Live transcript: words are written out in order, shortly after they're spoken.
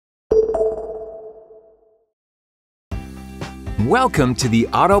Welcome to the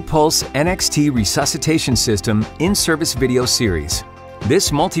AutoPulse NXT Resuscitation System in-service video series.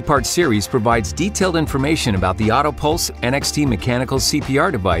 This multi-part series provides detailed information about the AutoPulse NXT mechanical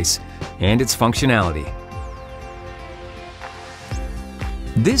CPR device and its functionality.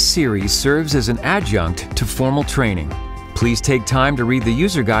 This series serves as an adjunct to formal training. Please take time to read the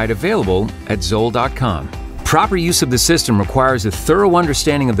user guide available at ZOLL.com. Proper use of the system requires a thorough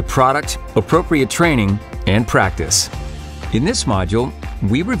understanding of the product, appropriate training, and practice. In this module,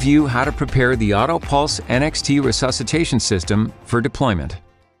 we review how to prepare the AutoPulse NXT Resuscitation System for deployment.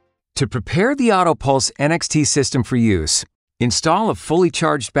 To prepare the AutoPulse NXT system for use, install a fully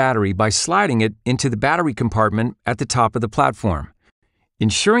charged battery by sliding it into the battery compartment at the top of the platform,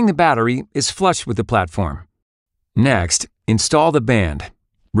 ensuring the battery is flush with the platform. Next, install the band.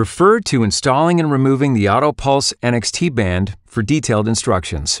 Refer to installing and removing the AutoPulse NXT band for detailed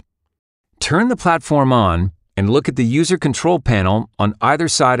instructions. Turn the platform on and look at the user control panel on either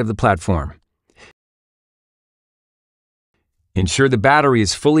side of the platform. Ensure the battery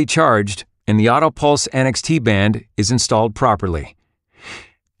is fully charged and the AutoPulse NXT band is installed properly.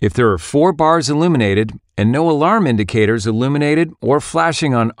 If there are 4 bars illuminated and no alarm indicators illuminated or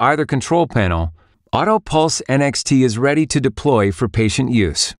flashing on either control panel, AutoPulse NXT is ready to deploy for patient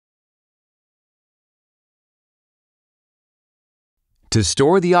use. To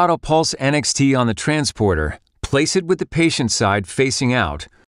store the AutoPulse NXT on the transporter, place it with the patient side facing out.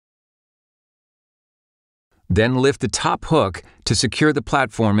 Then lift the top hook to secure the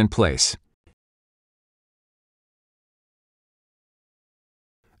platform in place.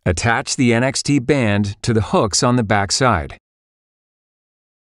 Attach the NXT band to the hooks on the back side.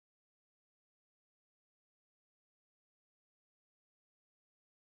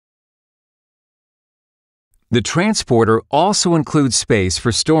 The transporter also includes space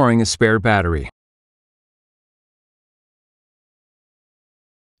for storing a spare battery.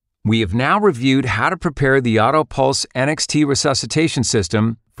 We have now reviewed how to prepare the AutoPulse NXT Resuscitation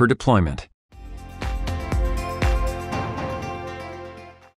System for deployment.